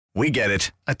We get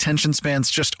it. Attention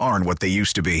spans just aren't what they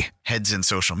used to be. Heads in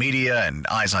social media and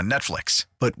eyes on Netflix.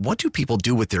 But what do people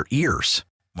do with their ears?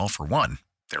 Well, for one,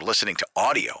 they're listening to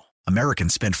audio.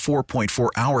 Americans spend 4.4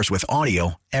 hours with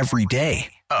audio every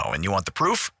day. Oh, and you want the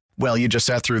proof? Well, you just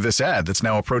sat through this ad that's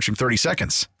now approaching 30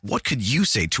 seconds. What could you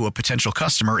say to a potential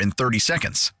customer in 30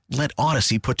 seconds? Let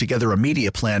Odyssey put together a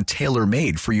media plan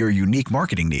tailor-made for your unique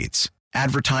marketing needs.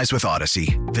 Advertise with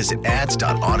Odyssey. Visit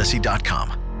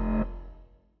ads.odyssey.com.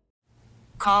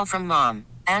 Call from mom.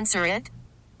 Answer it.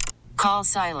 Call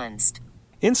silenced.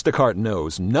 Instacart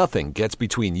knows nothing gets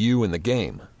between you and the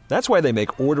game. That's why they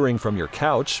make ordering from your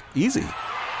couch easy.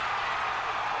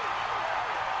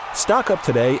 Stock up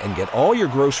today and get all your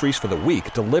groceries for the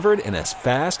week delivered in as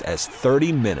fast as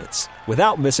 30 minutes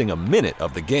without missing a minute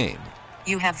of the game.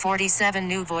 You have 47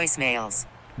 new voicemails.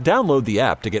 Download the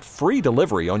app to get free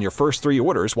delivery on your first 3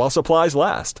 orders while supplies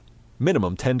last.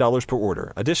 Minimum $10 per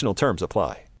order. Additional terms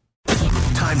apply.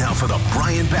 Time now for the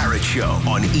Brian Barrett Show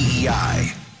on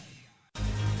EEI.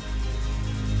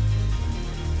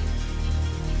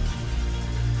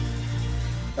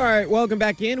 All right, welcome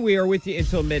back in. We are with you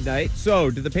until midnight.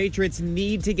 So, do the Patriots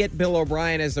need to get Bill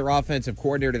O'Brien as their offensive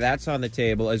coordinator? That's on the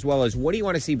table, as well as what do you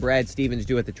want to see Brad Stevens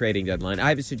do at the trading deadline? I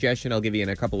have a suggestion I'll give you in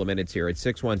a couple of minutes here. It's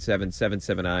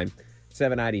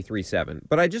 617-779-7937.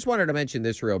 But I just wanted to mention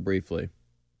this real briefly.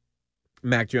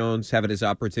 Mac Jones having his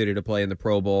opportunity to play in the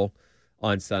Pro Bowl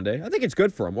on Sunday. I think it's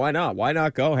good for him. Why not? Why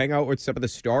not go hang out with some of the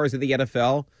stars of the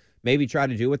NFL? Maybe try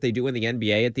to do what they do in the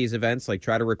NBA at these events, like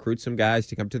try to recruit some guys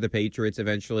to come to the Patriots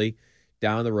eventually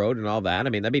down the road and all that.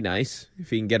 I mean, that'd be nice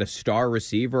if you can get a star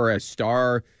receiver, a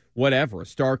star whatever, a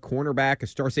star cornerback, a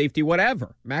star safety,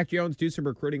 whatever. Mac Jones, do some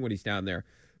recruiting when he's down there.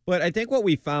 But I think what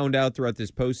we found out throughout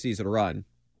this postseason run,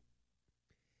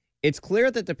 it's clear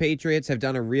that the Patriots have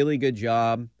done a really good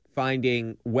job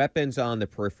finding weapons on the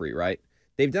periphery, right?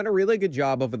 They've done a really good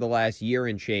job over the last year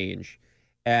and change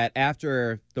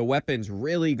after the weapons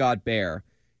really got bare.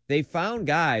 They found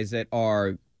guys that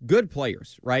are good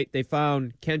players, right? They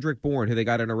found Kendrick Bourne, who they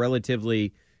got in a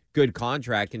relatively good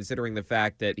contract, considering the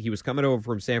fact that he was coming over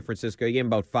from San Francisco. He gave him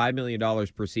about $5 million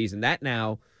per season. That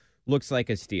now looks like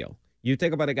a steal. You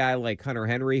think about a guy like Hunter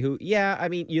Henry, who, yeah, I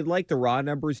mean, you'd like the raw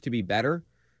numbers to be better,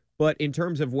 but in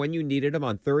terms of when you needed him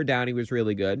on third down, he was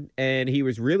really good, and he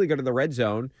was really good in the red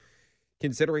zone,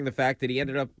 considering the fact that he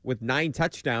ended up with 9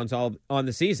 touchdowns all on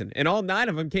the season. And all 9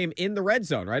 of them came in the red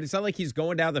zone, right? It's not like he's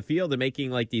going down the field and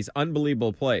making like these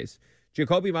unbelievable plays.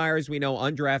 Jacoby Myers, we know,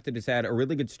 undrafted, has had a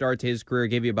really good start to his career,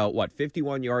 gave you about,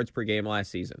 51 yards per game last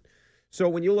season. So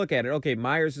when you look at it, okay,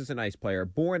 Myers is a nice player.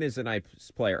 Bourne is a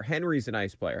nice player. Henry's a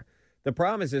nice player. The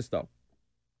problem is this, though.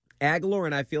 Aguilar,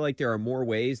 and I feel like there are more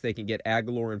ways they can get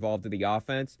Aguilar involved in the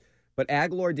offense, but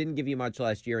Aguilar didn't give you much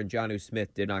last year, and Jonnu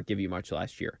Smith did not give you much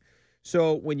last year.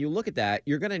 So when you look at that,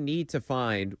 you're going to need to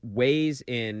find ways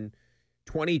in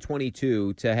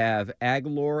 2022 to have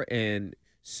Aguilar and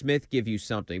Smith give you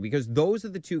something, because those are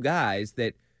the two guys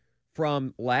that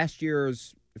from last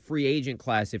year's free agent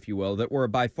class, if you will, that were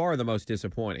by far the most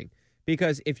disappointing.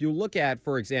 Because if you look at,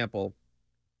 for example,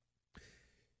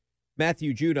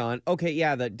 Matthew Judon, okay,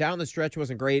 yeah, the down the stretch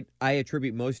wasn't great. I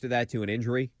attribute most of that to an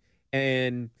injury.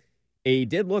 And he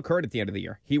did look hurt at the end of the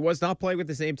year. He was not playing with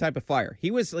the same type of fire. He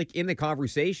was like in the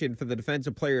conversation for the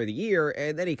Defensive Player of the Year,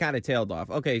 and then he kind of tailed off.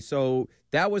 Okay, so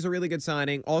that was a really good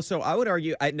signing. Also, I would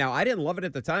argue, now I didn't love it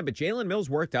at the time, but Jalen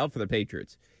Mills worked out for the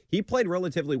Patriots. He played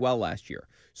relatively well last year.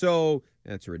 So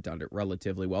that's redundant,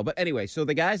 relatively well. But anyway, so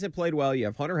the guys that played well, you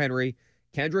have Hunter Henry,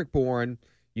 Kendrick Bourne,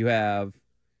 you have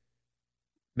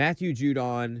Matthew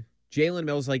Judon, Jalen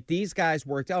Mills. Like, these guys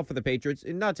worked out for the Patriots,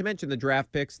 and not to mention the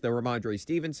draft picks, the Ramondre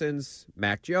Stevensons,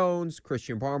 Mac Jones,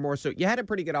 Christian Barmore. So you had a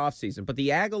pretty good offseason. But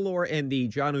the Aguilar and the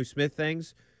Jonnu Smith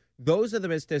things, those were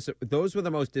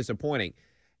the most disappointing.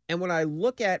 And when I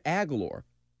look at Aguilar,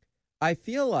 I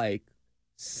feel like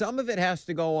some of it has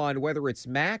to go on whether it's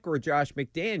Mac or Josh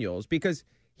McDaniels, because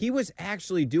he was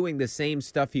actually doing the same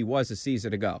stuff he was a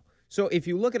season ago. So if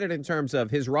you look at it in terms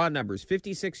of his raw numbers,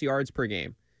 56 yards per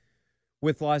game.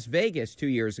 With Las Vegas 2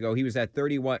 years ago, he was at 2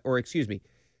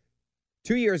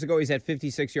 years ago, he's at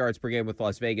 56 yards per game with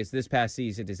Las Vegas. This past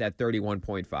season is at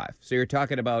 31.5. So you're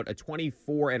talking about a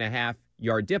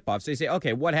 24.5-yard dip-off. So you say,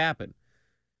 okay, what happened?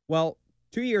 Well,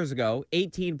 2 years ago,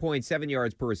 18.7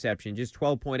 yards per reception, just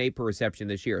 12.8 per reception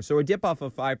this year. So a dip-off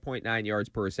of 5.9 yards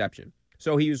per reception.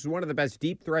 So he was one of the best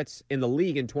deep threats in the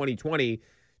league in 2020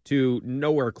 to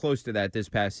nowhere close to that this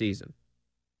past season.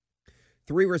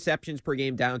 3 receptions per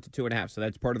game down to 2.5. So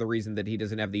that's part of the reason that he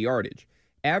doesn't have the yardage.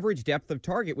 average depth of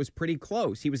target was pretty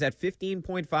close. He was at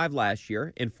 15.5 last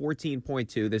year and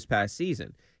 14.2 this past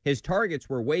season. His targets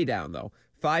were way down, though,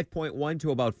 5.1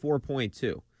 to about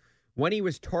 4.2. When he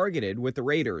was targeted with the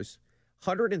Raiders,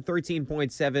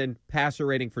 113.7 passer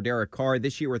rating for Derek Carr.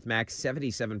 This year with Mac,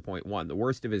 77.1, the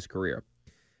worst of his career.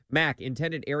 Mac,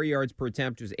 intended air yards per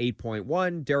attempt was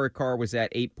 8.1. Derek Carr was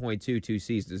at 8.2 2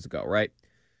 seasons ago, right?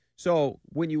 So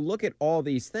when you look at all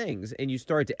these things and you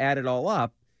start to add it all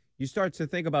up, you start to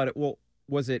think about it, well,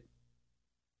 was it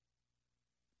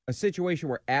a situation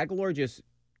where Aguilar just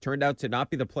turned out to not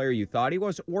be the player you thought he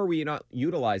was, or were you not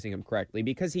utilizing him correctly?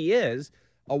 Because he is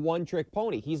a one-trick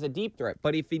pony. He's a deep threat.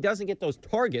 But if he doesn't get those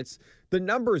targets, the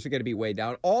numbers are going to be way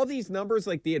down. All these numbers,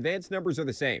 like the advanced numbers, are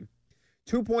the same.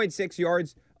 2.6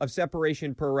 yards of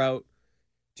separation per route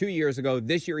 2 years ago.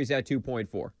 This year he's at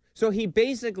 2.4. So he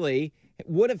basically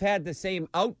would have had the same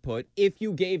output if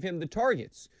you gave him the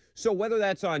targets. So whether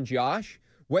that's on Josh,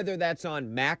 whether that's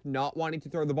on Mac not wanting to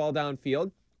throw the ball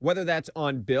downfield, whether that's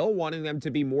on Bill wanting them to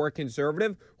be more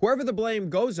conservative, whoever the blame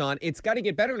goes on, it's got to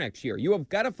get better next year. You have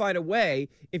got to find a way.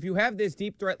 If you have this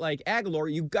deep threat like Aguilar,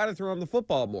 you've got to throw him the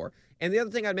football more. And the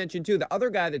other thing I mentioned, too, the other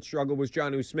guy that struggled was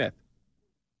Jonnu Smith.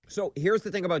 So here's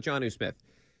the thing about Jonnu Smith.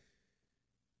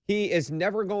 He is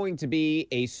never going to be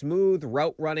a smooth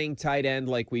route-running tight end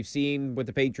like we've seen with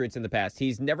the Patriots in the past.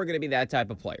 He's never going to be that type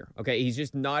of player, okay? He's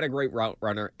just not a great route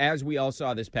runner, as we all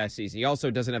saw this past season. He also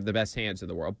doesn't have the best hands in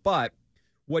the world. But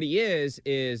what he is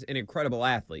an incredible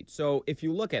athlete. So if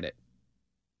you look at it,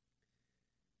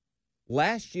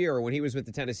 last year when he was with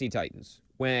the Tennessee Titans,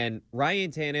 when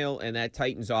Ryan Tannehill and that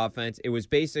Titans offense, it was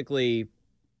basically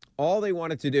all they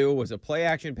wanted to do was a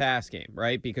play-action pass game,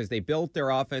 right? Because they built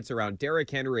their offense around Derrick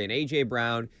Henry and A.J.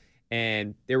 Brown,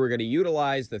 and they were going to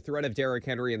utilize the threat of Derrick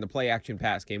Henry in the play-action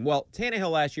pass game. Well,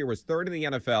 Tannehill last year was third in the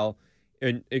NFL,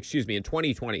 in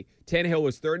 2020. Tannehill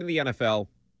was third in the NFL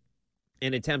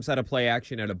in attempts out of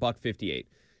play-action at $158.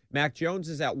 Mac Jones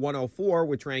is at 104,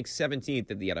 which ranks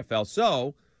 17th in the NFL.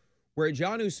 So where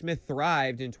Jonnu Smith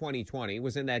thrived in 2020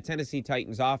 was in that Tennessee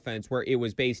Titans offense where it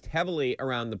was based heavily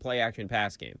around the play-action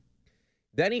pass game.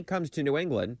 Then he comes to New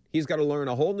England. He's got to learn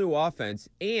a whole new offense,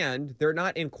 and they're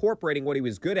not incorporating what he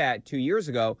was good at 2 years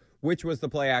ago, which was the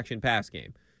play-action pass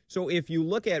game. So if you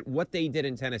look at what they did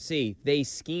in Tennessee, they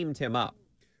schemed him up,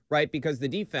 right? Because the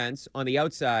defense on the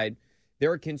outside,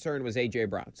 their concern was A.J.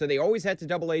 Brown. So they always had to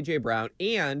double A.J. Brown,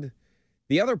 and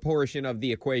the other portion of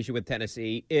the equation with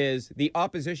Tennessee is the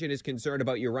opposition is concerned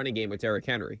about your running game with Derrick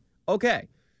Henry. Okay,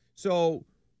 so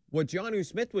what Jonnu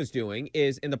Smith was doing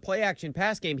is in the play-action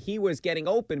pass game, he was getting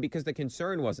open because the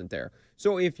concern wasn't there.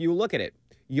 So if you look at it,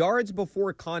 yards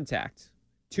before contact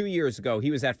 2 years ago,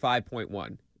 he was at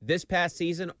 5.1. This past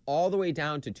season, all the way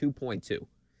down to 2.2.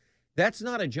 That's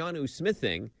not a Jonnu Smith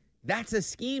thing. That's a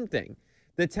scheme thing.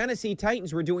 The Tennessee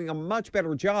Titans were doing a much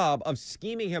better job of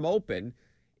scheming him open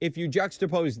if you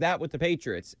juxtapose that with the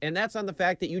Patriots. And that's on the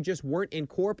fact that you just weren't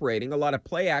incorporating a lot of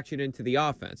play action into the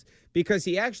offense. Because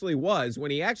he actually was, when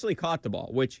he actually caught the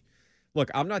ball, which, look,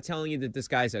 I'm not telling you that this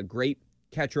guy's a great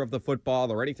catcher of the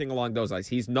football or anything along those lines.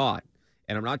 He's not.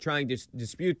 And I'm not trying to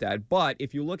dispute that. But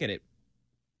if you look at it,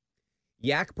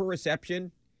 yak per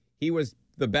reception, he was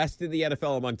the best in the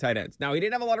NFL among tight ends. Now, he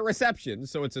didn't have a lot of receptions,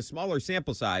 so it's a smaller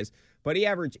sample size, but he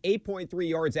averaged 8.3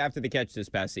 yards after the catch this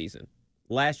past season.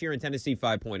 Last year in Tennessee,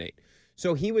 5.8.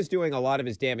 So he was doing a lot of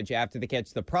his damage after the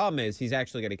catch. The problem is he's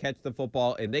actually going to catch the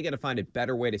football, and they got to find a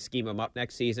better way to scheme him up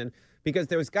next season because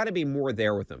there's got to be more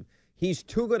there with him. He's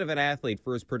too good of an athlete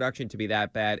for his production to be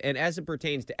that bad. And as it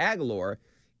pertains to Aguilar,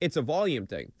 it's a volume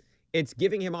thing. It's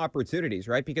giving him opportunities,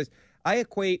 right? Because I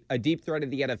equate a deep threat in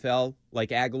the NFL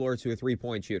like Aguilar to a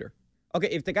three-point shooter. Okay,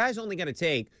 if the guy's only going to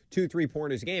take 2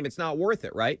 3-pointers a game, it's not worth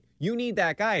it, right? You need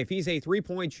that guy. If he's a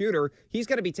three-point shooter, he's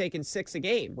going to be taking 6 a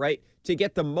game, right, to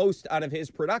get the most out of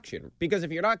his production. Because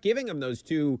if you're not giving him those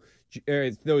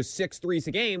 6 threes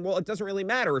a game, well, it doesn't really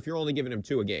matter if you're only giving him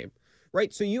 2 a game,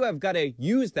 right? So you have got to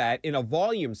use that in a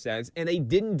volume sense, and they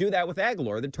didn't do that with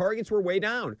Aguilar. The targets were way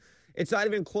down. It's not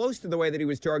even close to the way that he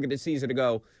was targeted a season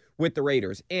ago with the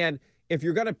Raiders. And if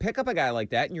you're going to pick up a guy like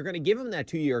that and you're going to give him that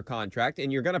 2-year contract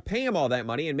and you're going to pay him all that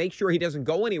money and make sure he doesn't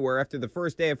go anywhere after the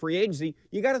first day of free agency,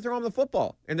 you got to throw him the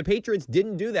football. And the Patriots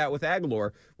didn't do that with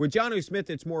Aguilar. With Jonnu Smith,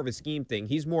 it's more of a scheme thing.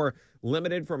 He's more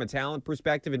limited from a talent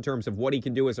perspective in terms of what he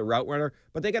can do as a route runner,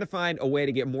 but they got to find a way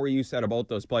to get more use out of both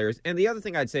those players. And the other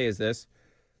thing I'd say is this.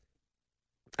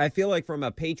 I feel like from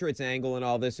a Patriots angle and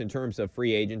all this in terms of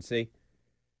free agency,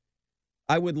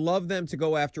 I would love them to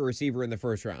go after a receiver in the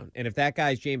first round. And if that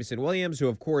guy's Jameson Williams, who,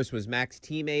 of course, was Mac's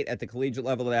teammate at the collegiate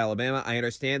level at Alabama, I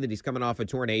understand that he's coming off a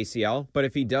torn ACL. But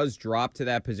if he does drop to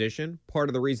that position, part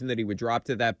of the reason that he would drop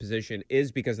to that position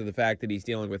is because of the fact that he's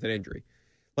dealing with an injury.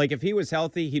 Like, if he was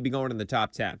healthy, he'd be going in the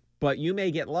top 10. But you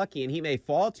may get lucky, and he may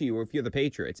fall to you if you're the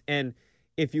Patriots. And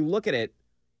if you look at it,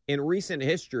 in recent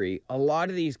history, a lot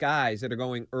of these guys that are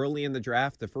going early in the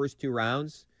draft, the first 2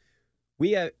 rounds,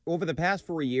 we have, over the past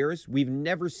 4 years, we've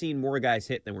never seen more guys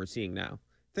hit than we're seeing now.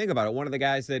 Think about it. One of the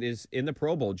guys that is in the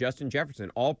Pro Bowl, Justin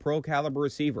Jefferson, all-pro caliber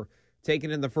receiver,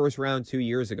 taken in the first round 2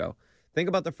 years ago. Think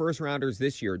about the first rounders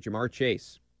this year, Jamar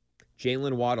Chase,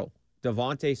 Jalen Waddle,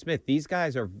 Devontae Smith. These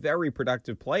guys are very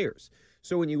productive players.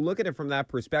 So when you look at it from that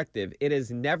perspective, it has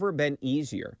never been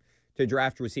easier to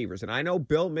draft receivers. And I know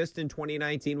Bill missed in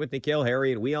 2019 with N'Keal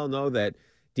Harry, and we all know that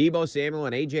Deebo Samuel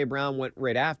and A.J. Brown went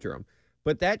right after him.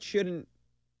 But that shouldn't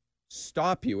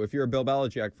stop you, if you're a Bill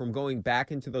Belichick, from going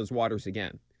back into those waters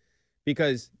again.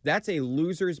 Because that's a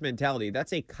loser's mentality.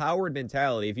 That's a coward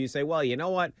mentality. If you say, well, you know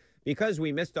what? Because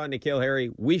we missed on N'Keal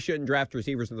Harry, we shouldn't draft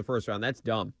receivers in the first round. That's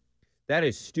dumb. That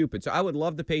is stupid. So I would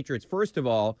love the Patriots, first of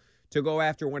all, to go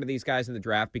after one of these guys in the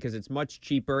draft because it's much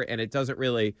cheaper and it doesn't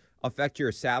really affect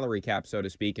your salary cap, so to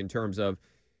speak, in terms of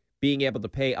being able to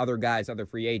pay other guys, other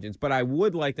free agents. But I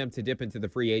would like them to dip into the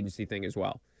free agency thing as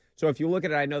well. So if you look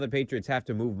at it, I know the Patriots have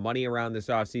to move money around this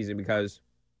offseason because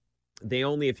they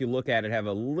only, if you look at it, have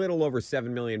a little over $7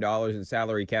 million in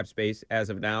salary cap space as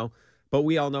of now. But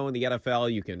we all know in the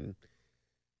NFL, you can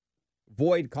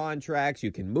void contracts,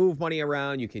 you can move money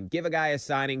around, you can give a guy a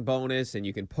signing bonus, and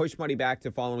you can push money back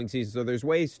to following season. So there's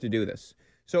ways to do this.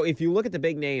 So if you look at the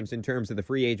big names in terms of the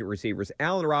free agent receivers,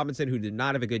 Allen Robinson, who did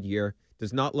not have a good year,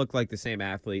 does not look like the same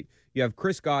athlete. You have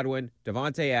Chris Godwin,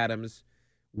 Devontae Adams,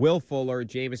 Will Fuller,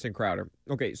 Jamison Crowder.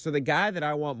 Okay, so the guy that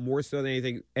I want more so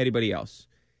than anybody else,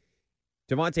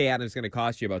 Devontae Adams is going to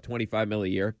cost you about $25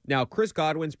 million a year. Now, Chris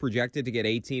Godwin's projected to get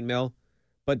 $18 million,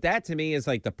 but that to me is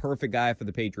like the perfect guy for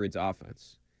the Patriots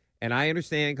offense. And I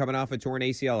understand coming off a torn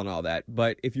ACL and all that,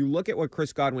 but if you look at what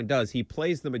Chris Godwin does, he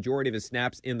plays the majority of his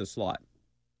snaps in the slot.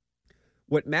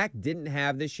 What Mac didn't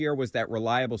have this year was that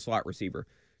reliable slot receiver.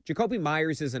 Jacoby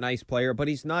Myers is a nice player, but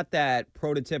he's not that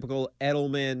prototypical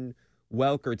Edelman,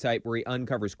 Welker type where he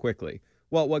uncovers quickly.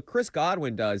 Well, what Chris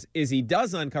Godwin does is he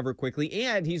does uncover quickly,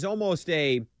 and he's almost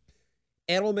a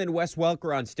Edelman, Wes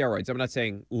Welker on steroids. I'm not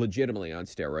saying legitimately on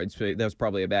steroids. That was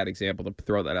probably a bad example to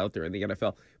throw that out there in the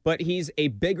NFL. But he's a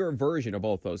bigger version of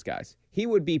both those guys. He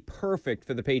would be perfect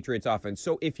for the Patriots offense.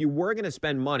 So if you were going to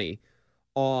spend money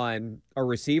on a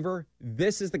receiver,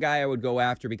 this is the guy I would go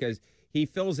after because he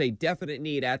fills a definite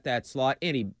need at that slot,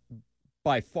 and he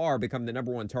by far become the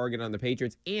number one target on the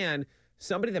Patriots, and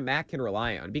somebody that Mac can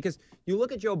rely on. Because you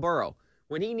look at Joe Burrow,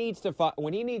 when he needs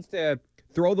to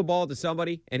throw the ball to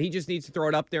somebody and he just needs to throw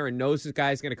it up there and knows this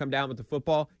guy's going to come down with the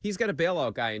football, he's got a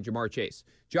bailout guy in Jamar Chase.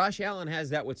 Josh Allen has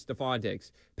that with Stephon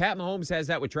Diggs. Pat Mahomes has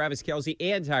that with Travis Kelce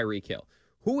and Tyreek Hill.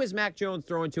 Who is Mac Jones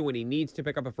throwing to when he needs to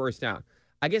pick up a first down?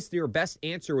 I guess your best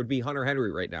answer would be Hunter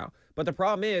Henry right now. But the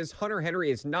problem is Hunter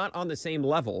Henry is not on the same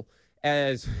level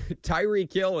as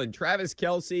Tyreek Hill and Travis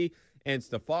Kelce and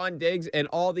Stephon Diggs and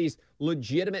all these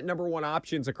legitimate number one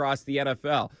options across the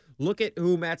NFL. Look at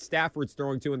who Matt Stafford's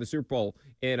throwing to in the Super Bowl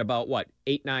in about,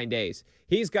 8-9 days.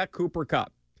 He's got Cooper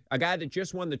Kupp, a guy that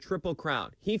just won the Triple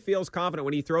Crown. He feels confident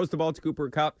when he throws the ball to Cooper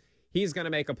Kupp, he's going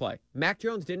to make a play. Mac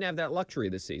Jones didn't have that luxury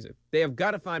this season. They have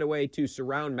got to find a way to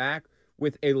surround Mac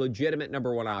with a legitimate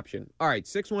number one option. All right,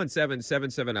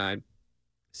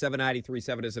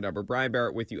 617-779-7937 is the number. Brian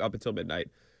Barrett with you up until midnight.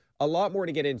 A lot more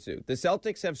to get into. The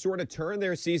Celtics have sort of turned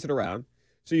their season around.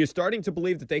 So you're starting to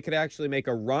believe that they could actually make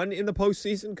a run in the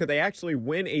postseason? Could they actually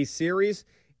win a series?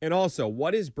 And also,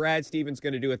 what is Brad Stevens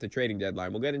going to do at the trading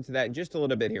deadline? We'll get into that in just a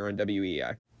little bit here on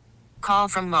WEI. Call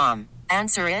from mom.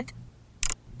 Answer it.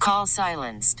 Call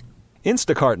silenced.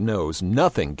 Instacart knows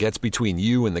nothing gets between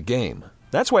you and the game.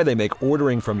 That's why they make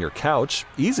ordering from your couch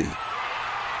easy.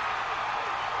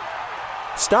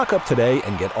 Stock up today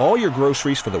and get all your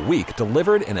groceries for the week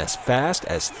delivered in as fast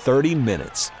as 30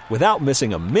 minutes without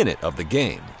missing a minute of the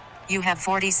game. You have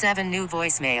 47 new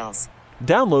voicemails.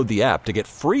 Download the app to get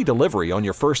free delivery on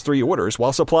your first 3 orders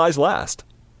while supplies last.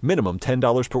 Minimum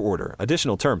 $10 per order.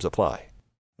 Additional terms apply.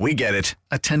 We get it.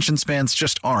 Attention spans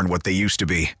just aren't what they used to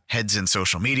be. Heads in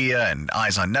social media and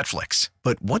eyes on Netflix.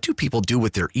 But what do people do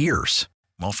with their ears?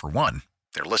 Well, for one,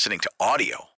 they're listening to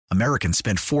audio. Americans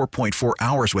spend 4.4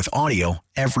 hours with audio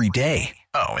every day.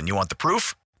 Oh, and you want the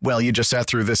proof? Well, you just sat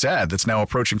through this ad that's now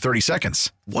approaching 30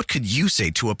 seconds. What could you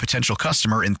say to a potential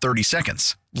customer in 30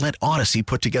 seconds? Let Odyssey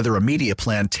put together a media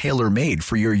plan tailor-made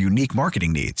for your unique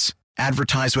marketing needs.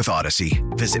 Advertise with Odyssey.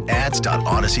 Visit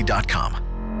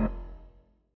ads.odyssey.com.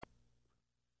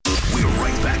 We're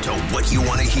right back to what you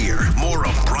want to hear. More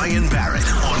of Brian Barrett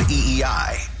on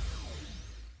EEI.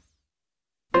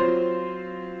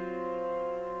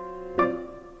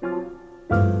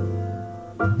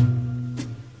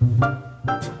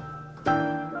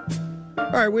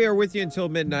 All right, we are with you until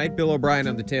midnight. Bill O'Brien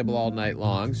on the table all night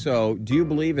long. So do you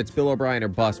believe it's Bill O'Brien or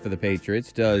bust for the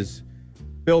Patriots? Does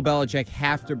Bill Belichick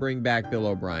have to bring back Bill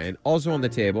O'Brien? Also on the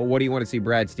table, what do you want to see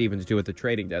Brad Stevens do at the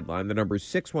trading deadline? The number is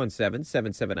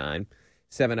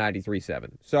 617-779-7937.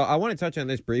 So I want to touch on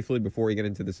this briefly before we get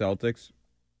into the Celtics.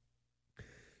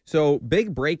 So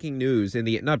big breaking news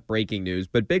not breaking news,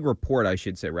 but big report, I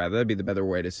should say, rather. That'd be the better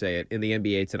way to say it, in the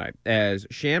NBA tonight, as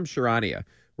Shams Charania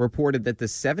reported that the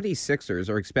 76ers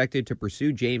are expected to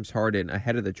pursue James Harden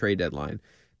ahead of the trade deadline.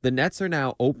 The Nets are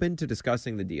now open to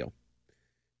discussing the deal.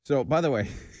 So, by the way,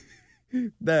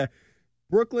 the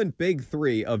Brooklyn Big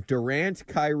Three of Durant,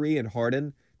 Kyrie, and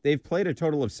Harden, they've played a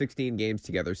total of 16 games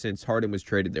together since Harden was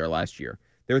traded there last year.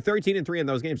 They're 13-3 in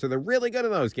those games, so they're really good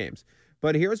in those games.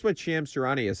 But here's what Shams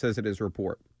Charania says in his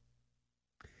report.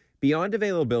 Beyond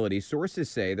availability, sources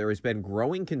say there has been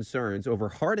growing concerns over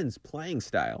Harden's playing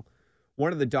style.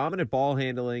 One of the most dominant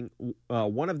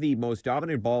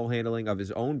ball handling of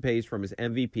his own pace from his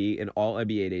MVP in all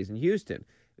NBA days in Houston.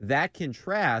 That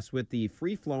contrasts with the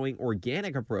free-flowing,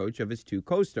 organic approach of his two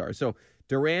co-stars. So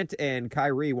Durant and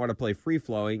Kyrie want to play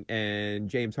free-flowing, and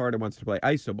James Harden wants to play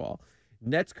iso ball.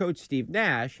 Nets coach Steve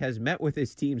Nash has met with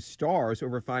his team's stars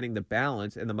over finding the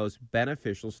balance and the most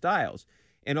beneficial styles.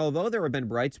 And although there have been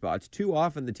bright spots, too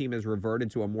often the team has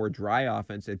reverted to a more dry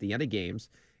offense at the end of games,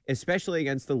 especially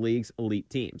against the league's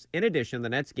elite teams. In addition, the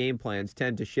Nets' game plans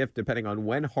tend to shift depending on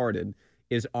when Harden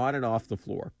is on and off the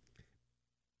floor,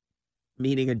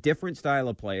 meaning a different style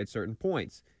of play at certain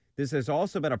points. This has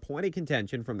also been a point of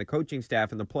contention from the coaching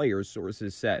staff and the players,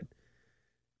 sources said.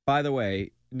 By the way,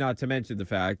 not to mention the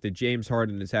fact that James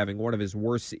Harden is having one of his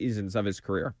worst seasons of his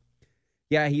career.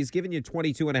 Yeah, he's giving you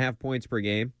 22.5 points per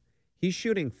game. He's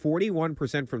shooting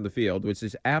 41% from the field, which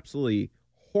is absolutely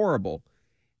horrible.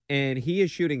 And he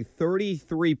is shooting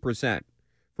 33%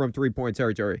 from three-point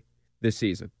territory this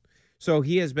season. So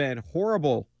he has been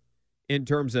horrible in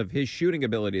terms of his shooting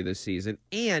ability this season.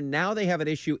 And now they have an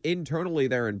issue internally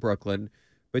there in Brooklyn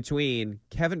between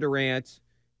Kevin Durant,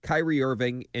 Kyrie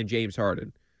Irving, and James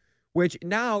Harden. Which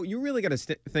now you really got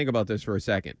to think about this for a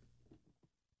second.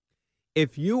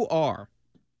 If you are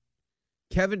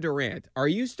Kevin Durant, are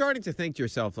you starting to think to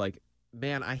yourself like,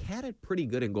 man, I had it pretty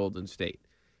good in Golden State.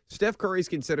 Steph Curry's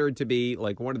considered to be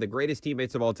like one of the greatest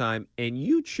teammates of all time, and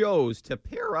you chose to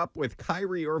pair up with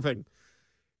Kyrie Irving.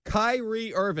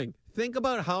 Kyrie Irving. Think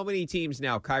about how many teams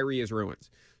now Kyrie has ruined.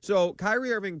 So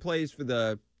Kyrie Irving plays for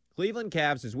the Cleveland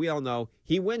Cavs, as we all know.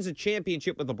 He wins a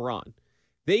championship with LeBron.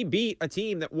 They beat a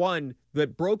team that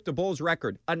broke the Bulls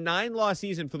record, a 9-loss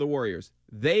season for the Warriors.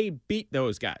 They beat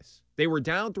those guys. They were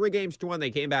down 3-1.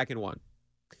 They came back and won.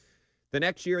 The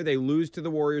next year, they lose to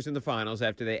the Warriors in the finals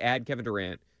after they add Kevin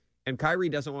Durant. And Kyrie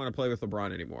doesn't want to play with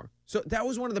LeBron anymore. So that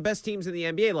was one of the best teams in the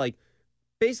NBA. Like,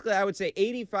 basically, I would say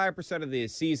 85% of the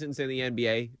seasons in the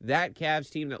NBA, that Cavs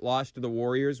team that lost to the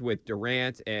Warriors with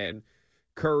Durant and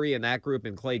Curry and that group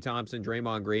and Klay Thompson,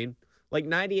 Draymond Green, like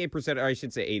 98%, or I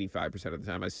should say 85% of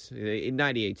the time.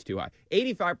 98's too high.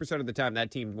 85% of the time,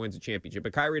 that team wins a championship.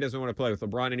 But Kyrie doesn't want to play with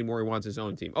LeBron anymore. He wants his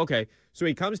own team. Okay, so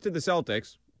he comes to the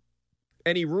Celtics,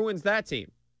 and he ruins that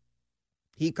team.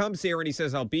 He comes here and he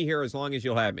says, I'll be here as long as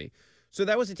you'll have me. So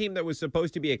that was a team that was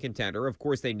supposed to be a contender. Of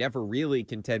course, they never really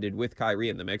contended with Kyrie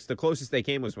in the mix. The closest they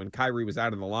came was when Kyrie was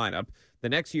out of the lineup. The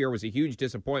next year was a huge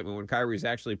disappointment when Kyrie was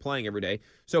actually playing every day.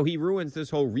 So he ruins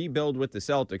this whole rebuild with the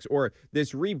Celtics, or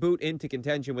this reboot into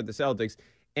contention with the Celtics.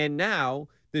 And now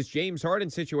this James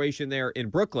Harden situation there in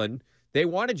Brooklyn, they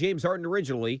wanted James Harden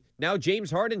originally. Now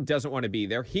James Harden doesn't want to be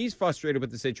there. He's frustrated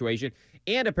with the situation.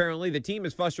 And apparently the team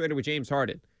is frustrated with James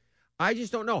Harden. I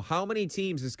just don't know how many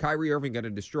teams is Kyrie Irving going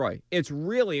to destroy. It's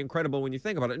really incredible when you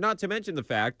think about it. Not to mention the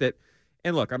fact that,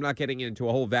 and look, I'm not getting into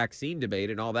a whole vaccine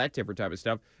debate and all that different type of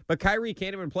stuff, but Kyrie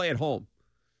can't even play at home.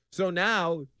 So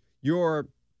now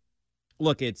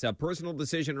look, it's a personal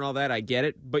decision and all that. I get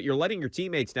it, but you're letting your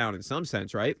teammates down in some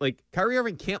sense, right? Like Kyrie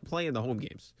Irving can't play in the home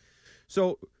games.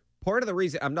 So part of the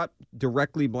reason, I'm not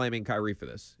directly blaming Kyrie for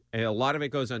this, and a lot of it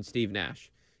goes on Steve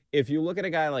Nash. If you look at a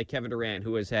guy like Kevin Durant,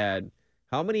 who has had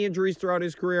how many injuries throughout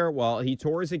his career? Well, he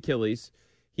tore his Achilles.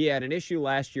 He had an issue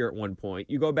last year at one point.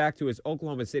 You go back to his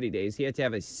Oklahoma City days, he had to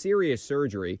have a serious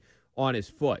surgery on his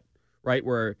foot, right,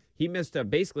 where he missed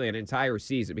basically an entire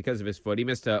season because of his foot. He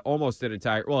missed almost an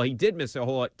entire – well, he did miss a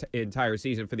whole entire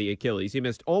season for the Achilles. He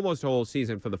missed almost a whole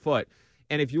season for the foot.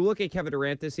 And if you look at Kevin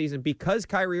Durant this season, because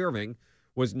Kyrie Irving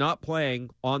was not playing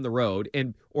on the road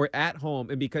or at home,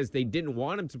 and because they didn't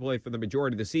want him to play for the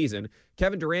majority of the season,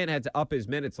 Kevin Durant had to up his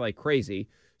minutes like crazy.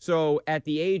 So at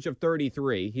the age of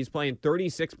 33, he's playing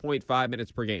 36.5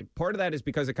 minutes per game. Part of that is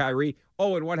because of Kyrie.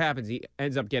 Oh, and what happens? He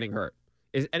ends up getting hurt.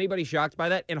 Is anybody shocked by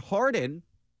that? And Harden,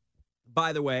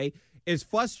 by the way, is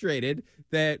frustrated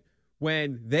that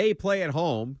when they play at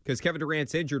home, because Kevin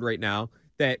Durant's injured right now,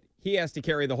 that he has to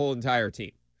carry the whole entire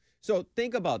team. So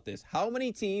think about this. How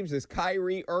many teams is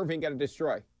Kyrie Irving going to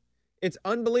destroy? It's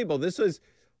unbelievable. This was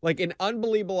like an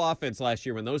unbelievable offense last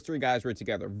year when those three guys were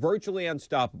together. Virtually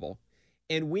unstoppable.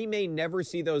 And we may never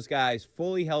see those guys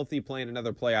fully healthy playing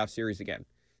another playoff series again.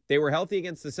 They were healthy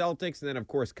against the Celtics, and then, of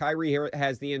course, Kyrie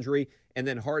has the injury, and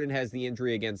then Harden has the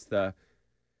injury against the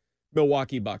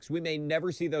Milwaukee Bucks. We may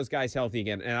never see those guys healthy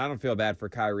again, and I don't feel bad for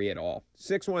Kyrie at all.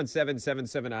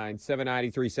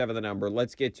 617-779-7937, the number.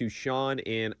 Let's get to Sean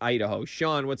in Idaho.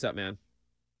 Sean, what's up, man?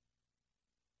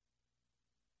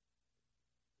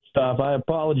 Stuff. I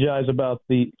apologize about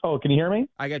the. Oh, can you hear me?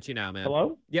 I got you now, man.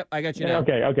 Hello? Yep, I got you now.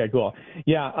 Okay, cool.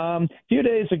 Yeah, a few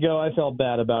days ago I felt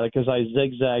bad about it because I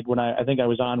zigzagged when I think I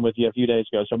was on with you a few days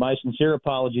ago. So my sincere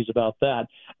apologies about that.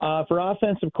 For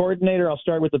offensive coordinator, I'll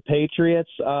start with the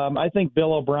Patriots. I think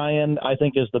Bill O'Brien,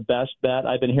 is the best bet.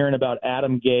 I've been hearing about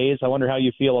Adam Gase. I wonder how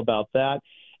you feel about that.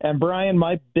 And, Brian,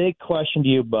 my big question to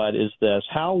you, bud, is this.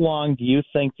 How long do you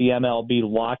think the MLB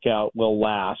lockout will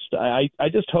last? I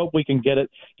just hope we can get a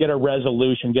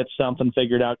resolution, get something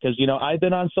figured out. Because, I've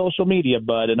been on social media,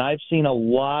 bud, and I've seen a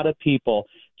lot of people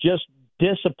just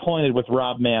disappointed with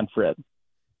Rob Manfred.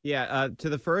 Yeah, to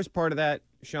the first part of that,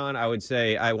 Sean, I would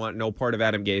say I want no part of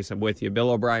Adam Gase. I'm with you. Bill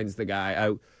O'Brien's the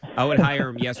guy. I would hire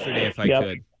him yesterday if I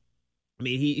could. I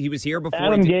mean, he was here before.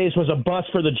 Adam Gase was a bust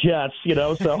for the Jets,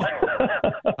 so.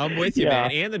 I'm with you,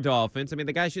 man, and the Dolphins. I mean,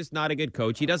 the guy's just not a good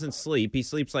coach. He doesn't sleep. He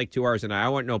sleeps like 2 hours a night. I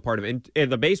want no part of it.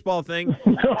 And the baseball thing,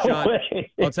 Sean,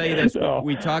 I'll tell you this. No.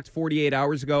 We talked 48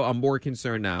 hours ago. I'm more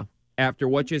concerned now. After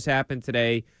what just happened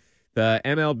today, the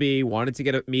MLB wanted to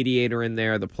get a mediator in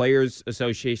there. The Players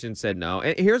Association said no.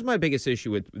 And here's my biggest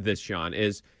issue with this, Sean,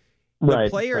 is the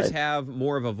players have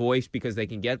more of a voice because they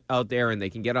can get out there and they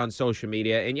can get on social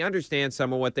media, and you understand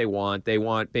some of what they want. They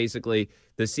want basically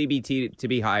the CBT to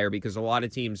be higher because a lot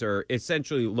of teams are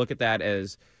essentially look at that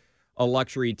as a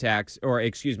luxury tax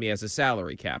as a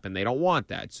salary cap, and they don't want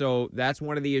that. So that's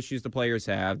one of the issues the players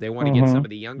have. They want to get some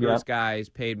of the younger guys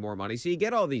paid more money. So you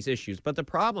get all these issues. But the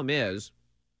problem is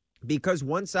because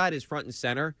one side is front and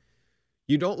center,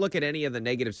 you don't look at any of the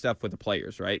negative stuff with the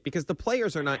players, right? Because the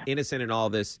players are not innocent in all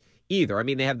this either. I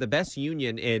mean, they have the best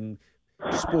union in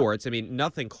sports. I mean,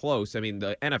 nothing close. I mean,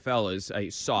 the NFL is a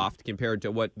soft compared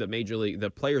to what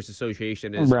the Players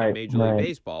Association is in Major League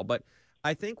Baseball. But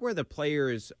I think where the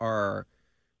players are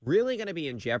really going to be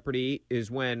in jeopardy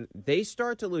is when they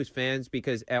start to lose fans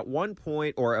because at one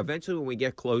point or eventually when we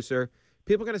get closer,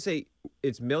 people are going to say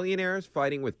it's millionaires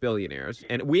fighting with billionaires.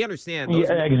 And we understand those,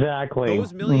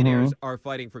 those millionaires are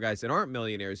fighting for guys that aren't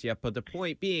millionaires yet. But the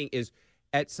point being is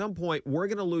at some point, we're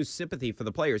going to lose sympathy for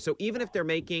the players. So even if they're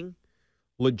making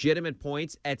legitimate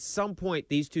points, at some point,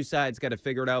 these two sides got to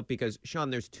figure it out because, Sean,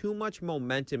 there's too much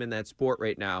momentum in that sport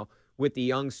right now with the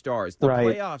young stars. The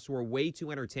playoffs were way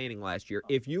too entertaining last year.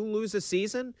 If you lose a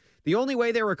season, the only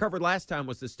way they recovered last time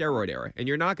was the steroid era, and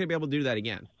you're not going to be able to do that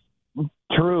again.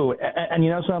 True. And you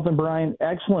know something, Brian?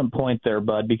 Excellent point there,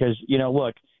 bud, because,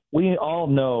 look, we all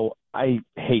know I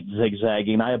hate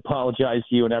zigzagging. I apologize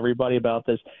to you and everybody about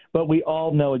this, but we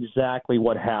all know exactly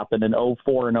what happened in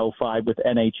 04 and 05 with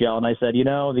NHL. And I said, the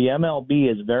MLB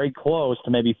is very close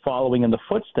to maybe following in the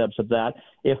footsteps of that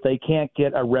if they can't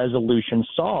get a resolution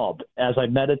solved, as I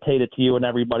meditated to you and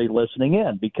everybody listening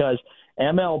in, because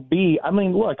MLB, I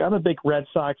mean, look, I'm a big Red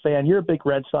Sox fan. You're a big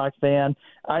Red Sox fan.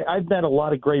 I've met a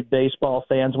lot of great baseball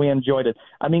fans. We enjoyed it.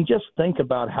 I mean, just think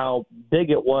about how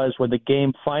big it was when the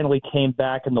game finally came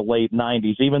back in the late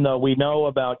 90s, even though we know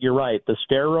about, you're right, the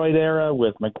steroid era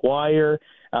with McGwire,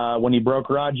 when he broke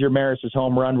Roger Maris's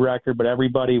home run record, but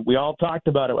we all talked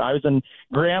about it. I was in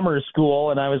grammar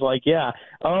school, and I was like,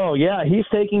 he's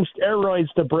taking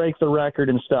steroids to break the record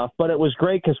and stuff. But it was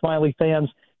great because finally fans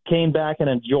came back and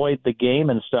enjoyed the game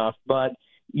and stuff. But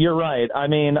you're right. I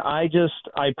mean, I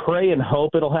pray and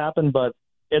hope it'll happen, but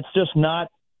it's just not.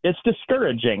 It's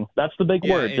discouraging. That's the big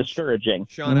word, discouraging.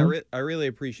 Sean, I really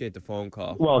appreciate the phone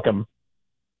call. Welcome.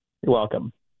 You're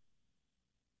welcome.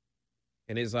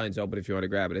 And his line's open if you want to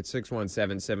grab it. It's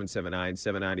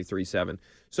 617-779-7937.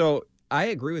 So I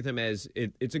agree with him as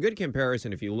it's a good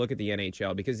comparison if you look at the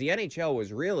NHL, because the NHL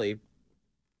was really,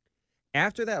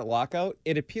 after that lockout,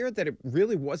 it appeared that it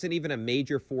really wasn't even a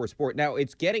major four sport. Now,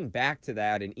 it's getting back to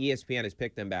that, and ESPN has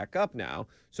picked them back up now,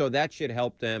 so that should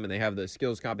help them, and they have the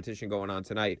skills competition going on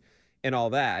tonight and all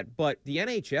that. But the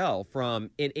NHL, from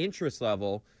an interest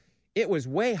level, it was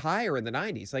way higher in the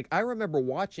 90s. Like, I remember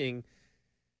watching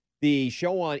the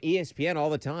show on ESPN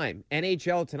all the time,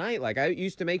 NHL Tonight. Like, I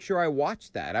used to make sure I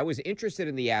watched that. I was interested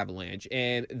in the Avalanche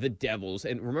and the Devils.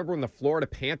 And remember when the Florida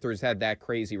Panthers had that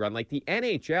crazy run? Like, the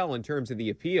NHL, in terms of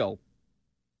the appeal,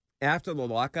 after the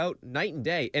lockout, night and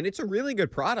day. And it's a really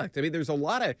good product. I mean, there's a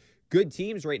lot of good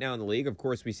teams right now in the league. Of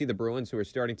course, we see the Bruins, who are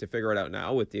starting to figure it out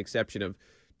now, with the exception of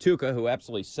Tuukka, who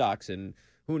absolutely sucks. And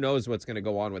who knows what's going to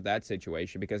go on with that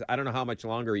situation, because I don't know how much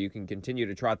longer you can continue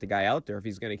to trot the guy out there if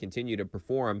he's going to continue to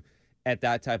perform at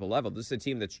that type of level. This is a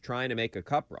team that's trying to make a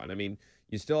cup run. I mean,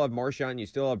 you still have Marchand, you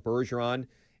still have Bergeron,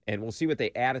 and we'll see what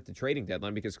they add at the trading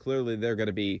deadline, because clearly they're going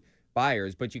to be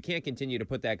buyers, but you can't continue to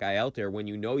put that guy out there when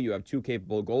you know you have two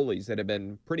capable goalies that have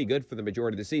been pretty good for the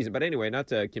majority of the season. But anyway, not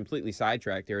to completely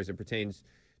sidetrack there as it pertains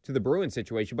to the Bruins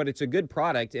situation, but it's a good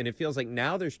product, and it feels like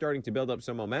now they're starting to build up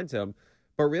some momentum.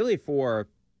 But really, for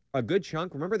a good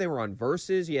chunk, remember they were on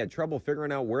Versus. You had trouble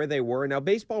figuring out where they were. Now,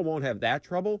 baseball won't have that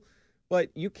trouble, but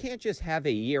you can't just have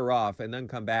a year off and then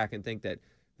come back and think that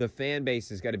the fan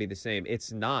base is going to be the same.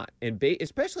 It's not. And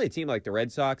especially a team like the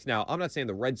Red Sox. Now, I'm not saying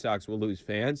the Red Sox will lose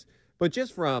fans, but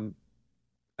just from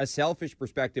a selfish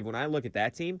perspective, when I look at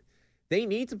that team, they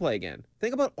need to play again.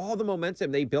 Think about all the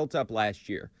momentum they built up last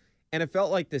year. And it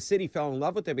felt like the city fell in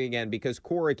love with them again because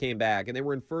Cora came back, and they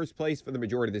were in first place for the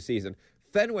majority of the season.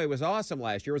 Fenway was awesome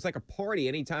last year. It was like a party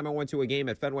anytime I went to a game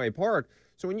at Fenway Park.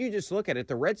 So when you just look at it,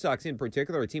 the Red Sox in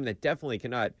particular, a team that definitely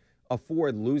cannot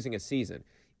afford losing a season.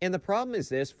 And the problem is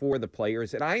this for the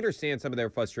players, and I understand some of their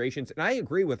frustrations, and I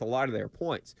agree with a lot of their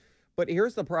points. But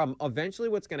here's the problem. Eventually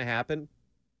what's going to happen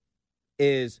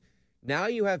is now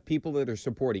you have people that are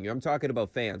supporting you. I'm talking about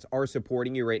fans are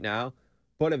supporting you right now.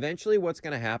 But eventually what's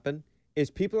going to happen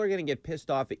is people are going to get pissed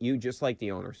off at you just like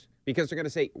the owners, because they're going to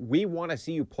say, we want to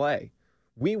see you play.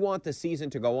 We want the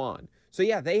season to go on. So,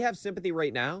 yeah, they have sympathy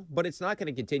right now, but it's not going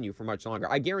to continue for much longer.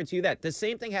 I guarantee you that. The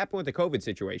same thing happened with the COVID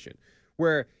situation,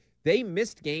 where they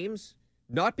missed games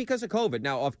not because of COVID.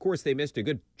 Now, of course, they missed a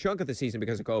good chunk of the season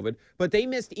because of COVID, but they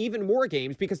missed even more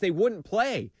games because they wouldn't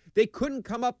play. They couldn't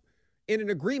come up in an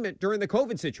agreement during the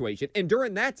COVID situation. And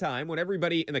during that time, when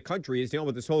everybody in the country is dealing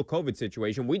with this whole COVID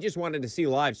situation, we just wanted to see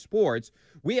live sports.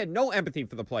 We had no empathy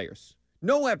for the players.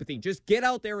 No empathy. Just get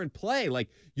out there and play. Like,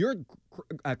 you're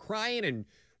crying and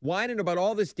whining about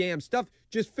all this damn stuff.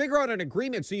 Just figure out an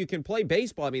agreement so you can play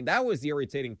baseball. I mean, that was the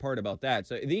irritating part about that.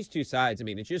 So these two sides, I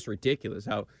mean, it's just ridiculous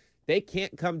how they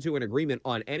can't come to an agreement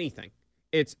on anything.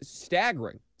 It's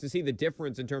staggering to see the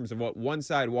difference in terms of what one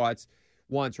side wants,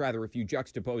 if you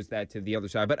juxtapose that to the other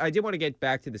side. But I did want to get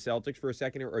back to the Celtics for a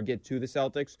second, or get to the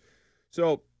Celtics.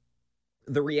 So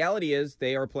the reality is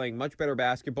they are playing much better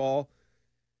basketball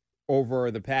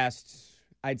over the past,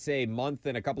 I'd say, month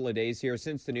and a couple of days here.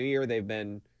 Since the new year, they've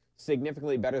been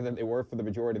significantly better than they were for the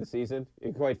majority of the season.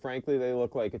 And quite frankly, they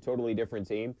look like a totally different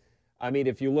team. I mean,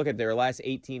 if you look at their last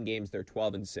 18 games, they're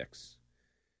 12-6.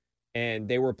 And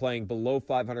they were playing below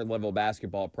 500 level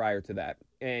basketball prior to that.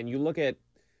 And you look at,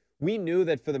 we knew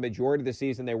that for the majority of the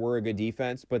season they were a good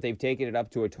defense, but they've taken it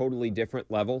up to a totally different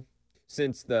level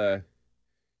since the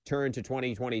turn to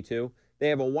 2022. They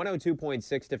have a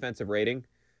 102.6 defensive rating.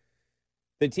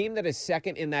 The team that is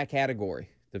second in that category,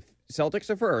 the Celtics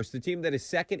are first, the team that is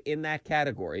second in that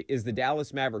category is the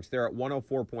Dallas Mavericks. They're at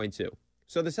 104.2.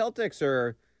 So the Celtics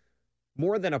are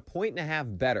more than a point and a half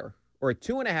better, or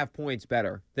 2.5 points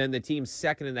better than the team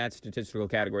second in that statistical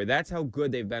category. That's how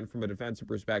good they've been from a defensive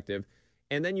perspective.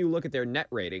 And then you look at their net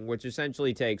rating, which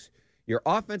essentially takes your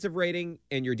offensive rating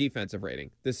and your defensive rating.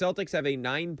 The Celtics have a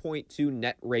 9.2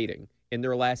 net rating in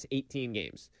their last 18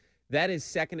 games. That is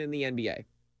second in the NBA.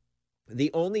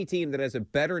 The only team that has a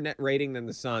better net rating than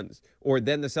the Suns, or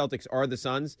than the Celtics, are the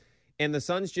Suns. And the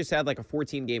Suns just had like a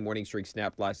 14-game winning streak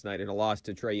snapped last night in a loss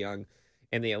to Trae Young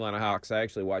and the Atlanta Hawks. I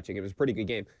actually watching it. It was a pretty good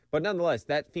game. But nonetheless,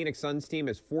 that Phoenix Suns team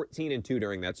is 14-2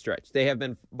 during that stretch. They have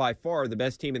been by far the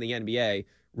best team in the NBA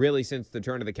really since the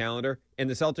turn of the calendar, and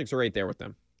the Celtics are right there with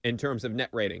them in terms of net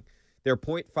rating. They're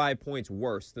 0.5 points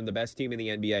worse than the best team in the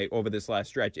NBA over this last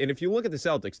stretch. And if you look at the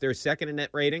Celtics, they're second in net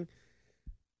rating.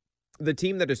 The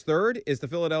team that is third is the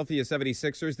Philadelphia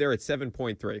 76ers. They're at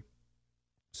 7.3.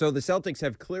 So the Celtics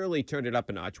have clearly turned it up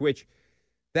a notch, which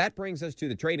that brings us to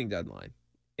the trading deadline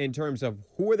in terms of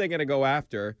who are they going to go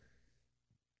after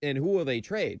And who will they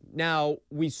trade? Now,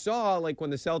 we saw like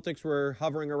when the Celtics were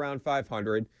hovering around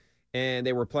 500 and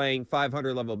they were playing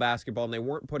 500 level basketball and they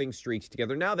weren't putting streaks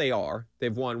together. Now they are.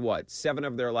 They've won, 7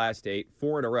 of their last 8,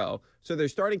 4 in a row. So they're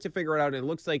starting to figure it out, and it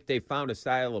looks like they found a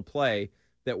style of play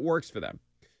that works for them.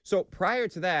 So prior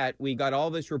to that, we got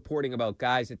all this reporting about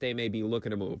guys that they may be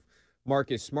looking to move.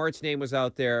 Marcus Smart's name was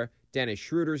out there. Dennis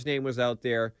Schroeder's name was out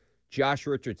there. Josh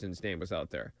Richardson's name was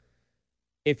out there.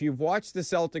 If you've watched the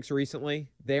Celtics recently,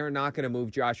 they are not going to move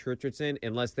Josh Richardson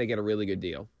unless they get a really good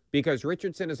deal. Because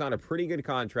Richardson is on a pretty good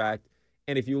contract,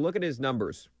 and if you look at his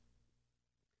numbers,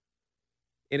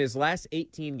 in his last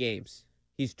 18 games,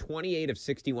 he's 28 of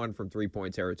 61 from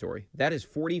three-point territory. That is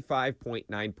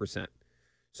 45.9%.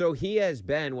 So he has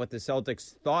been what the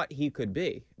Celtics thought he could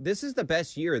be. This is the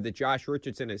best year that Josh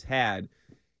Richardson has had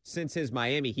since his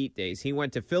Miami Heat days. He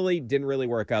went to Philly, didn't really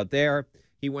work out there.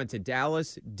 He went to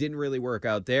Dallas, didn't really work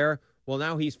out there. Well,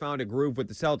 now he's found a groove with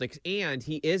the Celtics, and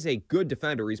he is a good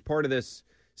defender. He's part of this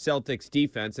Celtics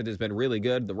defense that has been really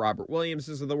good. The Robert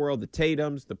Williamses of the world, the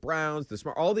Tatums, the Browns, the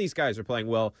Smart, all these guys are playing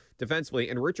well defensively,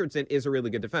 and Richardson is a really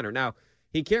good defender. Now,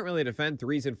 he can't really defend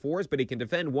 3s and 4s, but he can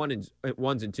defend 1s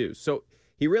and 2s. So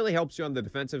he really helps you on the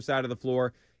defensive side of the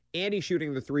floor, and he's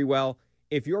shooting the 3 well.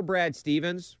 If you're Brad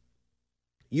Stevens,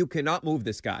 you cannot move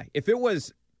this guy. If it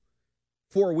was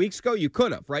 4 weeks ago, you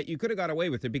could have, right? You could have got away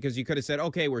with it because you could have said,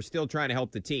 okay, we're still trying to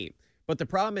help the team. But the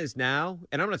problem is now,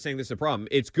 and I'm not saying this is a problem,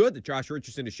 it's good that Josh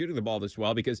Richardson is shooting the ball this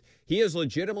well because he is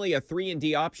legitimately a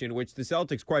 3-and-D option, which the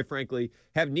Celtics, quite frankly,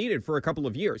 have needed for a couple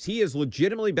of years. He has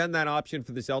legitimately been that option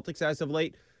for the Celtics as of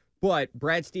late. But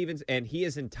Brad Stevens, and he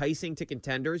is enticing to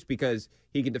contenders because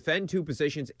he can defend 2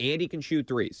 positions and he can shoot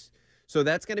 3s. So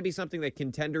that's going to be something that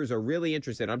contenders are really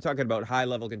interested in. I'm talking about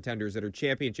high-level contenders that are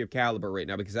championship caliber right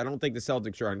now because I don't think the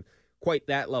Celtics are on quite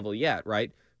that level yet,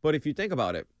 right? But if you think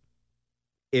about it,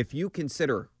 if you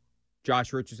consider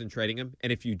Josh Richardson trading him,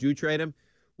 and if you do trade him,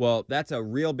 well, that's a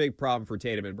real big problem for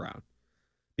Tatum and Brown.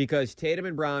 Because Tatum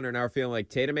and Brown are now feeling like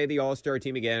Tatum made the All-Star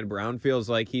team again. Brown feels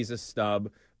like he's a stub.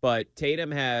 But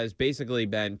Tatum has basically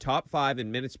been top 5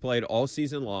 in minutes played all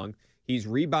season long. He's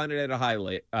rebounded at a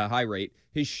high rate.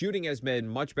 His shooting has been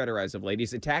much better as of late.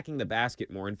 He's attacking the basket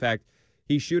more. In fact,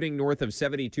 he's shooting north of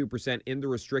 72% in the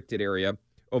restricted area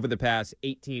over the past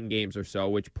 18 games or so,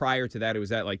 which prior to that it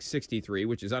was at like 63,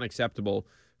 which is unacceptable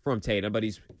from Tatum. But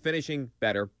he's finishing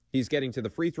better. He's getting to the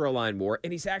free throw line more.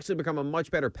 And he's actually become a much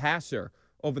better passer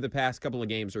over the past couple of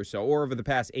games or so, or over the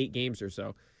past 8 games or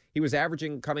so. He was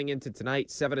averaging, coming into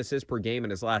tonight, 7 assists per game in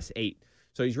his last 8.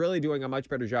 So he's really doing a much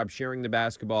better job sharing the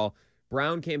basketball.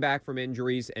 Brown came back from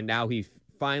injuries, and now he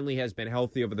finally has been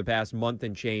healthy over the past month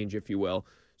and change, if you will.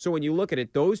 So when you look at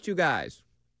it, those 2 guys,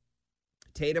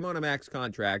 Tatum on a max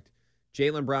contract,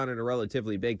 Jaylen Brown in a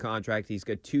relatively big contract. He's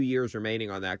got 2 years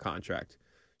remaining on that contract.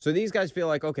 So these guys feel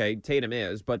like, okay, Tatum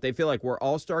is, but they feel like we're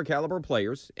all-star caliber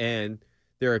players, and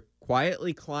they're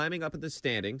quietly climbing up in the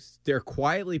standings. They're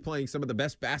quietly playing some of the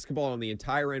best basketball in the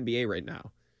entire NBA right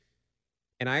now.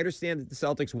 And I understand that the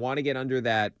Celtics want to get under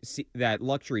that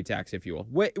luxury tax, if you will,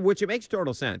 which it makes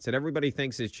total sense. And everybody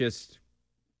thinks it's just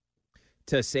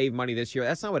to save money this year.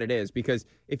 That's not what it is, because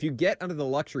if you get under the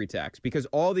luxury tax, because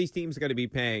all these teams are going to be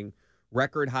paying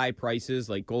record high prices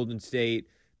like Golden State,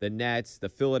 the Nets, the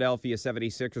Philadelphia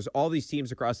 76ers, all these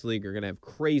teams across the league are going to have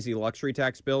crazy luxury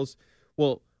tax bills.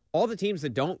 Well, all the teams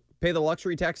that don't pay the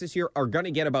luxury tax this year are going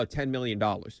to get about $10 million.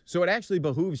 So it actually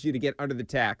behooves you to get under the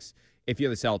tax if you're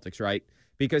the Celtics, right?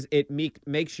 Because it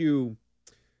makes you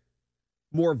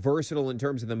more versatile in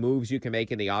terms of the moves you can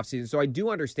make in the offseason. So I do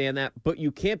understand that, but you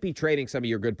can't be trading some of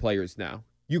your good players now.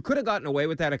 You could have gotten away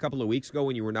with that a couple of weeks ago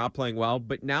when you were not playing well,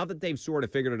 but now that they've sort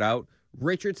of figured it out,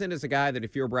 Richardson is a guy that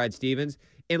if you're Brad Stevens,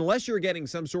 unless you're getting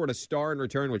some sort of star in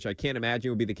return, which I can't imagine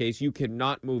would be the case, you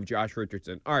cannot move Josh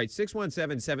Richardson. All right,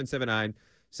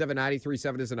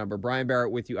 617-779-7937 is the number. Brian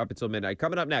Barrett with you up until midnight.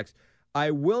 Coming up next, I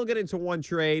will get into one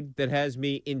trade that has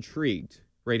me intrigued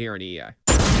right here on EEI.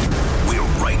 We're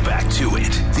right back to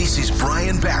it. This is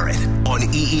Brian Barrett on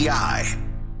EEI.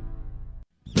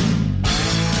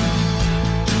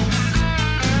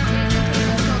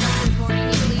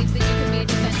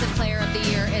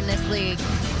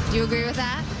 Do you agree with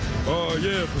that?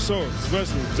 Yeah, for sure.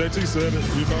 Especially JT said it. You know,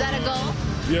 is that a goal?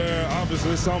 Yeah,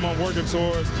 obviously it's something I'm working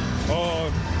towards.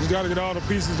 Just got to get all the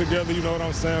pieces together, you know what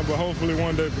I'm saying? But hopefully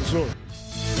one day for sure.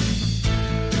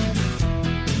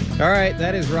 All right,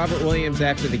 that is Robert Williams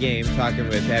after the game talking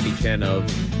with Abby Chen of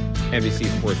NBC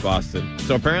Sports Boston.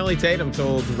 So apparently Tatum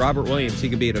told Robert Williams he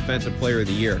could be a Defensive Player of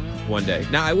the Year one day.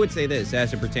 Now, I would say this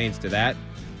as it pertains to that.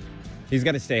 He's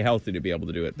got to stay healthy to be able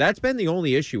to do it. That's been the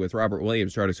only issue with Robert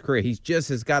Williams throughout his career. He just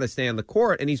has got to stay on the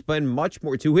court, and he's been much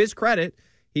more, to his credit,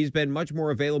 he's been much more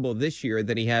available this year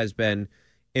than he has been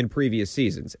in previous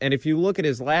seasons. And if you look at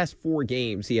his last 4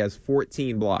 games, he has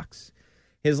 14 blocks.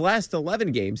 His last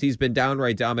 11 games, he's been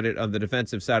downright dominant on the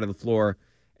defensive side of the floor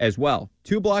as well.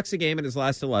 2 blocks a game in his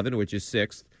last 11, which is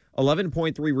 6th.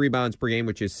 11.3 rebounds per game,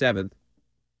 which is 7th.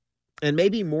 And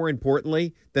maybe more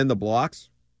importantly than the blocks,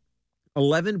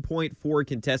 11.4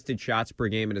 contested shots per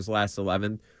game in his last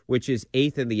 11, which is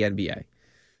 8th in the NBA.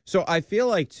 So I feel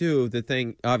like, too, the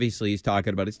thing, obviously, he's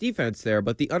talking about his defense there,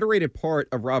 but the underrated part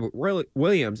of Robert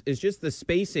Williams is just the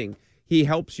spacing he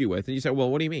helps you with. And you say, well,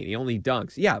 what do you mean? He only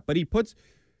dunks. Yeah, but he puts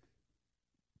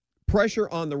pressure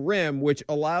on the rim, which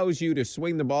allows you to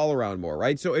swing the ball around more,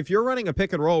 right? So if you're running a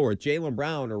pick and roll with Jaylen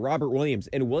Brown or Robert Williams,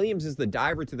 and Williams is the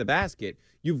diver to the basket,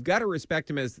 you've got to respect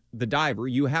him as the diver.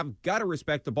 You have got to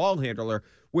respect the ball handler,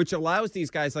 which allows these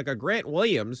guys like a Grant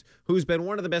Williams, who's been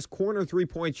one of the best corner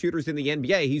three-point shooters in the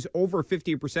NBA. He's over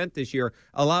 50% this year,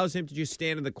 allows him to just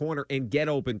stand in the corner and get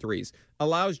open threes.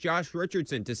 Allows Josh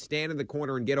Richardson to stand in the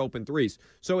corner and get open threes.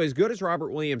 So as good as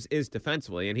Robert Williams is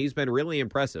defensively, and he's been really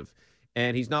impressive,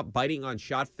 and he's not biting on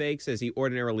shot fakes as he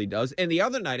ordinarily does. And the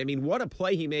other night, I mean, what a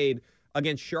play he made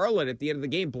against Charlotte at the end of the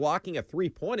game, blocking a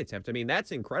three-point attempt. I mean,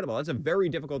 that's incredible. That's a very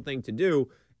difficult thing to do,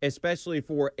 especially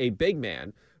for a big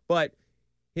man. But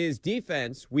his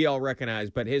defense, we all recognize,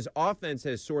 but his offense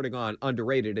has sort of gone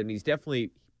underrated, and he's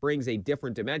definitely brings a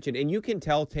different dimension. And you can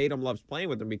tell Tatum loves playing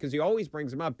with him because he always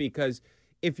brings him up, because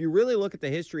if you really look at the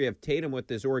history of Tatum with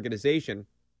this organization,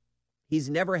 he's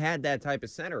never had that type of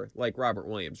center like Robert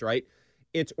Williams, right?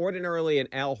 It's ordinarily an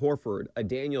Al Horford, a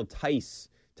Daniel Tice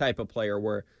type of player,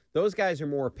 where those guys are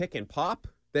more pick and pop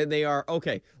than they are,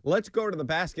 okay, let's go to the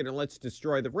basket and let's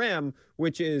destroy the rim,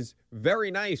 which is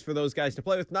very nice for those guys to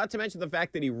play with, not to mention the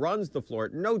fact that he runs the floor.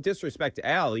 No disrespect to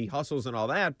Al, he hustles and all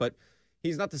that, but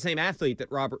he's not the same athlete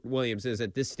that Robert Williams is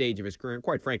at this stage of his career. And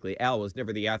quite frankly, Al was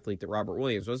never the athlete that Robert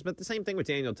Williams was. But the same thing with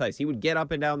Daniel Tice. He would get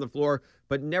up and down the floor,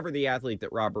 but never the athlete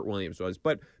that Robert Williams was.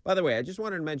 But, by the way, I just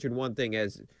wanted to mention one thing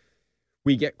as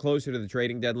we get closer to the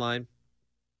trading deadline.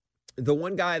 The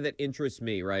one guy that interests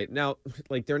me right now,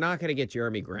 like, they're not going to get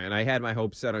Jeremy Grant. I had my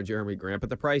hopes set on Jeremy Grant, but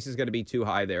the price is going to be too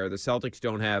high there. The Celtics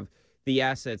don't have the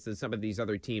assets that some of these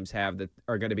other teams have that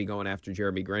are going to be going after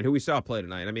Jeremy Grant, who we saw play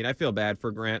tonight. I mean, I feel bad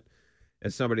for Grant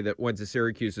as somebody that went to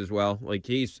Syracuse as well. Like,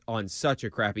 he's on such a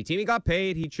crappy team. He got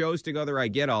paid. He chose to go there. I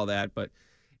get all that, but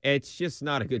it's just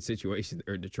not a good situation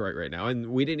there in Detroit right now. And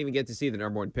we didn't even get to see the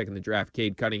number 1 pick in the draft,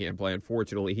 Cade Cunningham, play.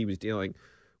 Unfortunately, he was dealing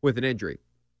with an injury.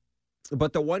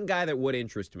 But the one guy that would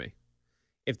interest me,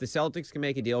 if the Celtics can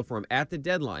make a deal for him at the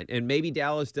deadline, and maybe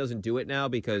Dallas doesn't do it now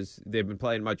because they've been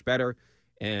playing much better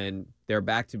and they're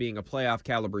back to being a playoff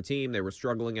caliber team. They were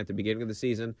struggling at the beginning of the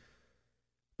season.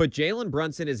 But Jalen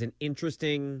Brunson is an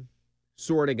interesting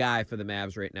sort of guy for the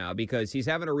Mavs right now because he's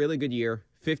having a really good year,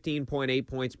 15.8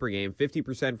 points per game,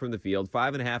 50% from the field,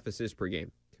 5.5 assists per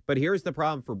game. But here's the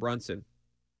problem for Brunson.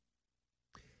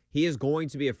 He is going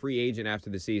to be a free agent after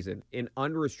the season, an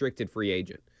unrestricted free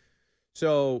agent.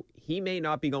 So he may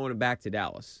not be going back to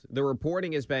Dallas. The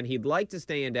reporting has been he'd like to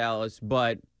stay in Dallas,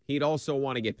 but he'd also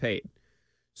want to get paid.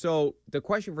 So the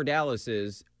question for Dallas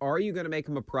is, are you going to make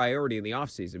him a priority in the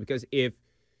offseason? Because if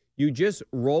you just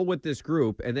roll with this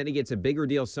group and then he gets a bigger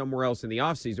deal somewhere else in the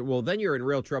offseason, well, then you're in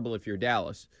real trouble if you're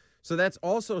Dallas. So that's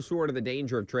also sort of the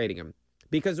danger of trading him.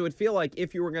 Because it would feel like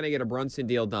if you were going to get a Brunson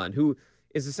deal done, who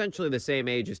is essentially the same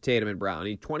age as Tatum and Brown.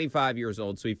 He's 25 years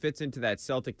old, so he fits into that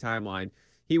Celtic timeline.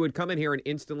 He would come in here and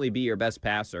instantly be your best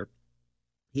passer.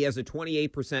 He has a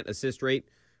 28% assist rate,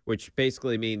 which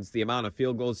basically means the amount of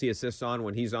field goals he assists on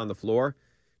when he's on the floor.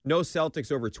 No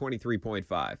Celtics over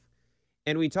 23.5.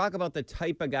 And we talk about the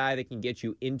type of guy that can get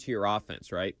you into your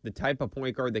offense, right? The type of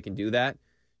point guard that can do that.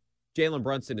 Jalen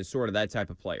Brunson is sort of that type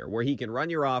of player where he can run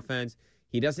your offense.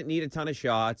 He doesn't need a ton of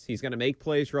shots. He's going to make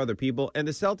plays for other people. And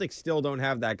the Celtics still don't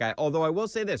have that guy. Although I will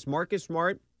say this, Marcus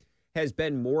Smart has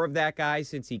been more of that guy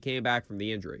since he came back from the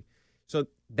injury. So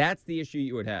that's the issue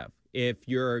you would have. If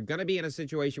you're going to be in a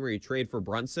situation where you trade for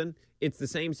Brunson, it's the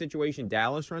same situation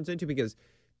Dallas runs into because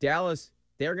Dallas,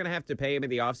 they're going to have to pay him in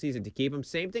the offseason to keep him.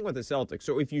 Same thing with the Celtics.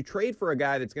 So if you trade for a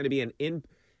guy that's going to be an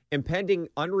impending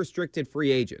unrestricted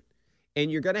free agent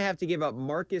and you're going to have to give up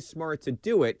Marcus Smart to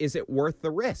do it, is it worth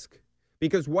the risk?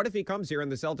 Because what if he comes here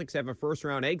and the Celtics have a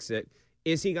first-round exit?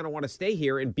 Is he going to want to stay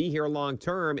here and be here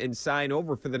long-term and sign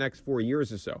over for the next 4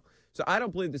 years or so? So I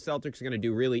don't believe the Celtics are going to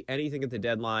do really anything at the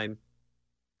deadline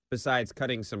besides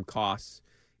cutting some costs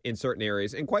in certain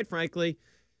areas. And quite frankly,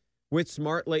 With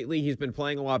Smart lately, he's been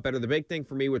playing a lot better. The big thing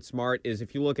for me with Smart is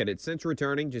if you look at it, since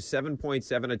returning, just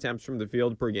 7.7 attempts from the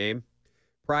field per game.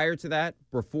 Prior to that,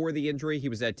 before the injury, he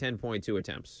was at 10.2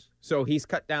 attempts. So he's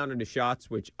cut down into shots,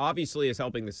 which obviously is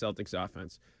helping the Celtics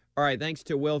offense. All right, thanks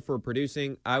to Will for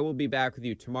producing. I will be back with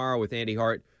you tomorrow with Andy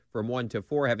Hart from 1 to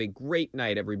 4. Have a great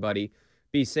night, everybody.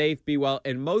 Be safe, be well,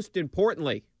 and most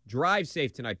importantly, drive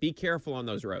safe tonight. Be careful on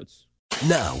those roads.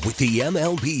 Now, with the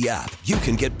MLB app, you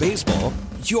can get baseball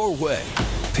your way.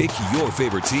 Pick your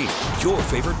favorite team, your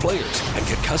favorite players, and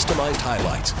get customized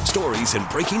highlights, stories, and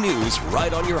breaking news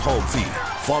right on your home feed.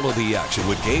 Follow the action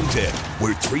with Game 10,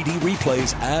 where 3D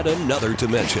replays add another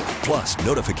dimension. Plus,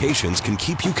 notifications can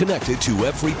keep you connected to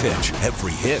every pitch,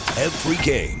 every hit, every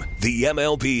game. The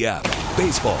MLB app.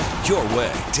 Baseball your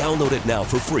way. Download it now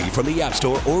for free from the App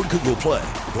Store or Google Play.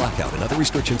 Blackout and other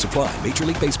restrictions apply. Major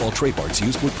League Baseball trademarks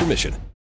used with permission.